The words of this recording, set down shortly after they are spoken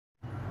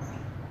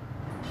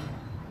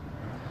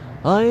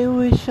I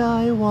wish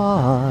I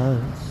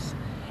was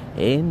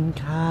in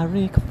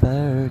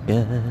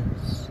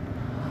Carrickfergus,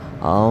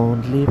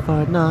 only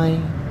for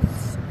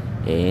nights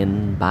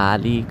in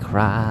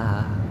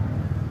Ballycra.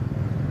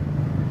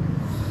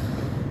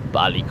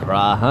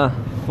 Ballycra, huh?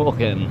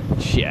 Fucking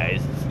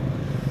Jesus.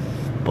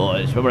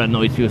 Boys, remember that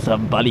night we used to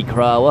have in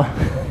Ballycra, what?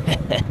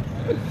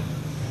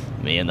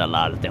 Me and the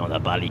lads down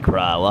at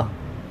Ballycra, what?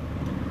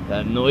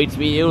 The nights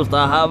we used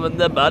to have in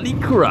the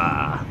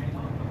Ballycra.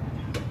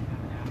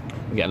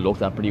 I'm getting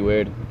looked at pretty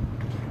weird.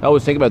 I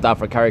always think about that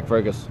for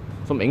Carrickfergus.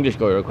 Some English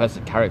guy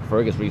requested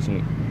Carrickfergus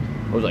recently.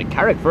 I was like,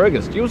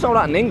 Carrickfergus? Do you know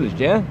that in English,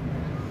 yeah?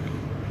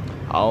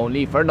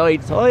 Only for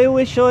nights I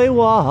wish I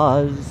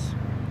was.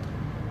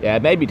 Yeah,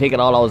 it made me think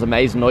of all those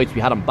amazing nights we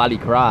had in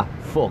Ballycra.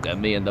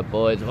 Fucking me and the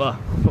boys. Oh,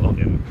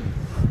 fucking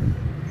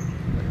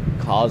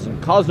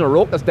causing a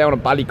ruckus down in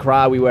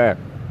Ballycra we were.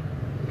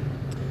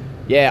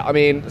 Yeah, I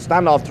mean,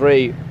 standoff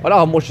 3, I don't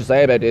have much to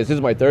say about this. This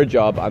is my third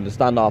job, and the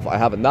standoff I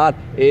have in that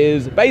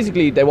is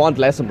basically they want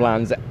lesson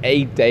plans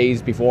 8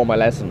 days before my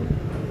lesson.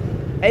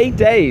 8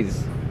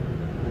 days!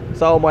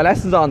 So my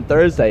lesson's on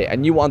Thursday,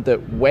 and you want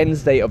it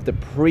Wednesday of the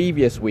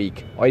previous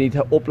week. I need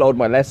to upload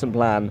my lesson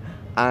plan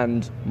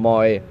and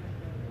my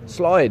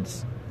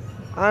slides.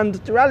 And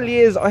the reality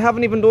is, I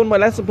haven't even done my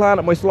lesson plan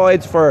and my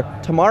slides for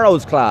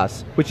tomorrow's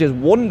class, which is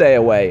 1 day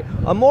away.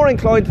 I'm more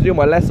inclined to do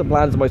my lesson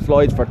plans and my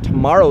slides for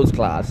tomorrow's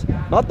class,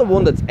 not the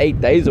one that's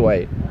 8 days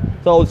away.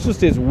 So it's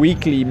just this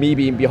weekly me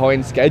being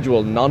behind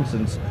schedule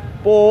nonsense.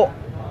 But,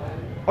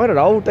 I don't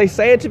know, they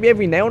say it to me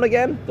every now and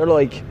again. They're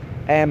like,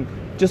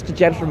 just a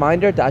gentle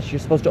reminder that you're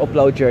supposed to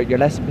upload your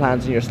lesson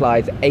plans and your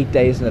slides 8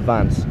 days in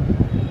advance.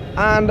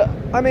 And,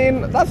 I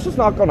mean, that's just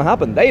not going to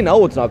happen. They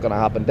know it's not going to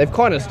happen. They've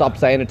kind of stopped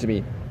saying it to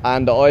me.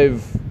 And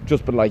I've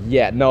just been like,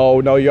 yeah,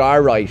 no, you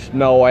are right.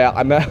 No,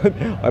 I'm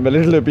a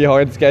little bit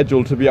behind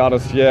schedule, to be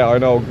honest. Yeah, I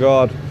know,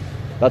 God.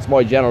 That's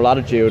my general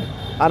attitude.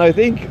 And I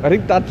think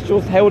that's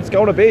just how it's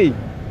going to be.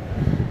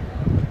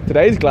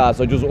 Today's class,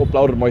 I just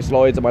uploaded my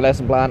slides and my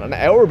lesson plan an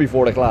hour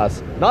before the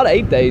class. Not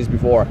 8 days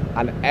before,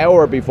 an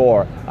hour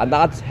before. And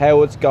that's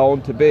how it's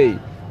going to be.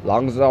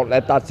 Long as I don't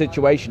let that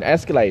situation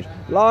escalate.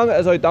 Long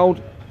as I don't,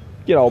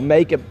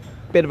 make a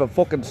bit of a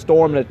fucking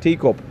storm in a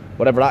teacup.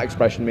 Whatever that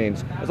expression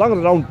means. As long as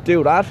I don't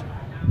do that,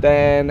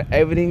 then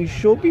everything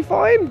should be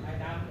fine.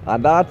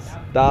 And that's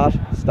that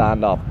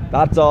stand-up.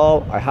 That's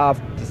all I have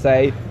to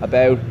say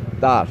about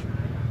that.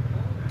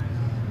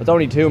 It's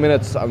only 2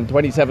 minutes and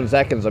 27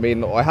 seconds. I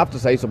mean, I have to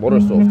say some other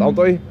stuff, don't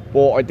I?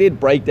 But I did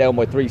break down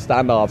my 3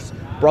 standoffs,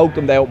 broke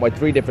them down with my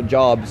 3 different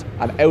jobs,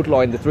 and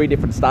outlined the 3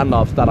 different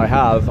standoffs that I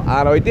have.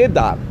 And I did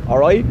that,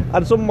 alright?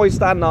 And some of my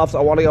standoffs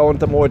I want to go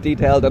into more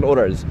detail than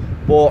others.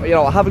 But,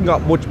 I haven't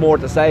got much more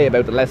to say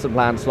about the lesson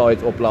plan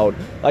slides upload.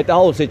 Like, the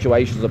whole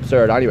situation is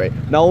absurd anyway.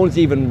 No one's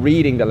even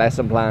reading the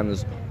lesson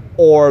plans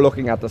or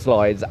looking at the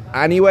slides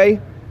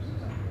anyway.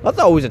 That's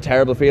always a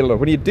terrible feeling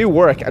when you do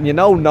work and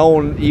no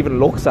one even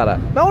looks at it.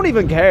 No one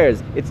even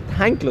cares. It's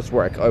thankless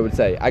work, I would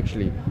say,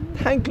 actually.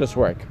 Thankless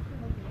work.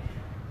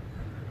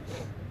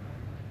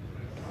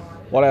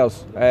 What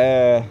else?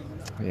 How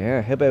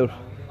about...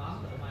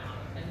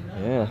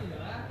 Yeah.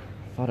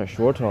 Father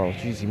Shortall,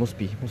 jeez, he must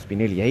be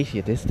nearly 80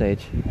 at this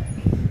stage.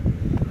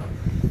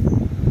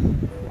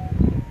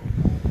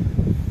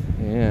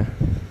 Yeah.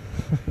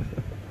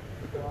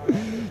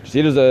 You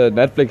see, there's a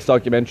Netflix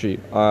documentary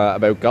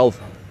about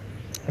golf.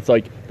 It's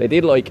like they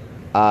did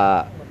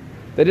a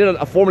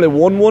Formula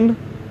 1 one,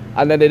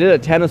 and then they did a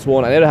tennis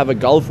one, and they have a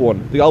golf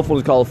one. The golf one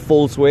is called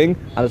Full Swing,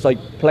 and it's like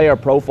player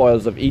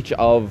profiles of each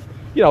of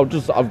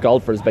just of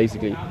golfers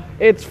basically.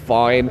 It's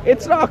fine.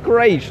 It's not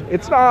great.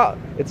 It's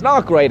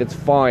not great. It's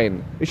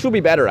fine. It should be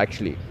better,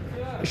 actually.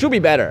 It should be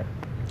better.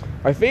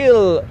 I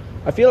feel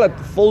like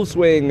the Full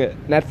Swing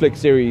Netflix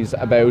series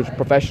about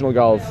professional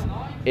golf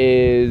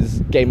is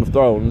Game of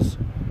Thrones,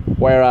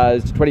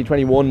 whereas the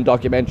 2021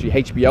 documentary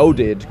HBO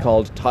did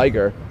called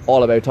Tiger,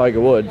 all about Tiger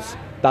Woods,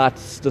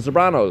 that's The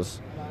Sopranos.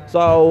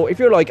 So if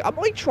you're like, I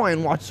might try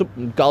and watch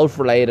something golf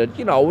related,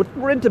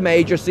 we're into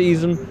major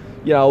season.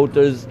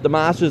 There's the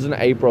Masters in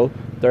April,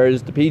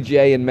 there's the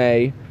PGA in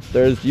May,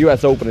 there's the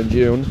US Open in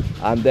June,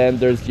 and then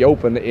there's the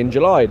Open in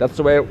July. That's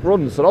the way it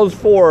runs. So those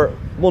 4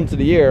 months of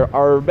the year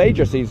are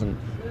major season.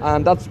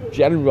 And that's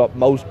generally what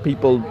most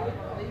people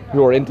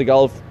who are into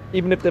golf,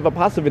 even if they have a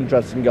passive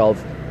interest in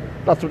golf,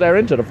 that's what they're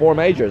into, the 4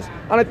 majors.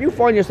 And if you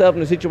find yourself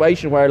in a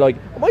situation where, like,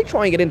 I might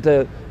try and get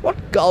into what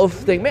golf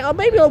thing,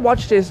 maybe I'll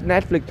watch this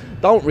Netflix.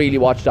 Don't really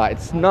watch that.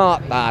 It's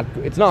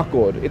not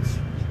good. It's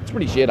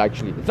pretty shit,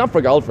 actually. It's not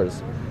for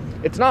golfers.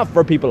 It's not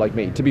for people like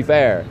me, to be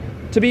fair.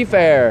 To be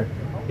fair,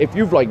 if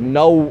you've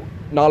no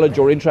knowledge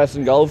or interest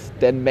in golf,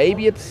 then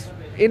maybe it's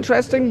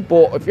interesting.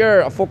 But if you're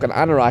a fucking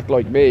anorak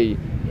like me,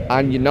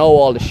 and you know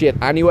all the shit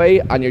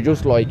anyway, and you're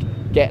just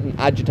getting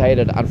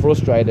agitated and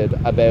frustrated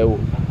about,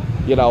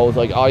 it's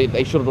like, oh,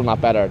 they should have done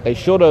that better. They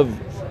should have.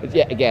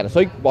 Yeah, again, it's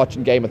like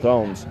watching Game of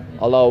Thrones.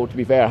 Although, to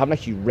be fair, I haven't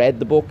actually read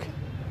the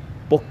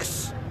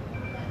books.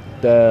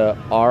 The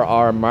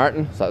R.R.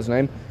 Martin, is that his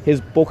name?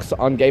 his books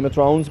on Game of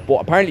Thrones, but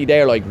apparently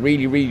they're like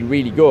really, really,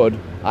 really good.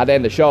 And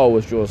then the show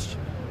was just,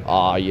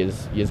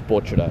 yous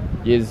butchered it.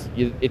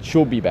 It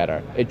should be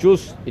better.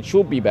 It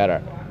should be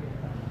better.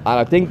 And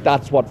I think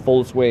that's what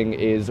Full Swing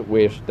is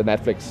with the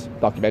Netflix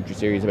documentary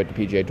series about the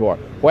PGA Tour.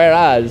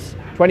 Whereas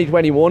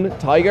 2021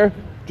 Tiger,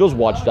 just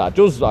watch that.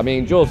 Just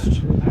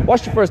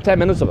watch the first 10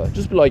 minutes of it.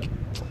 Just be like,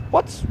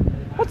 what's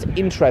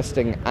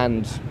interesting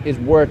and is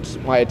worth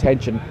my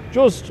attention?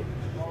 Just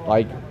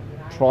like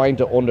trying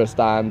to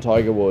understand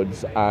Tiger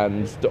Woods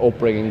and the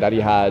upbringing that he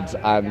had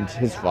and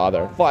his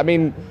father. I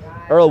mean,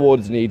 Earl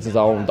Woods needs his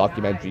own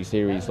documentary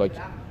series. Like,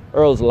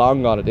 Earl's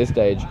long gone at this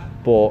stage,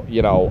 but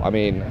you know, I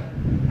mean,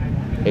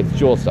 it's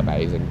just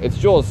amazing. It's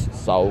just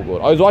so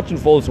good. I was watching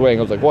Full Swing.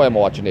 I was like, why am I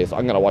watching this?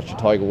 I'm going to watch the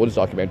Tiger Woods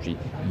documentary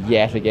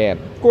yet again.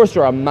 Of course,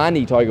 there are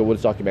many Tiger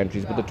Woods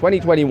documentaries, but the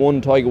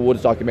 2021 Tiger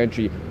Woods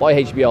documentary by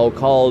HBO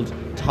called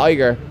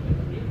Tiger,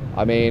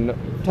 I mean,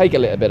 take a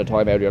little bit of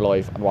time out of your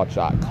life and watch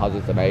that because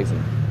it's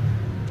amazing.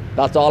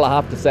 That's all I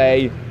have to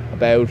say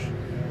about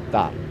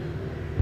that.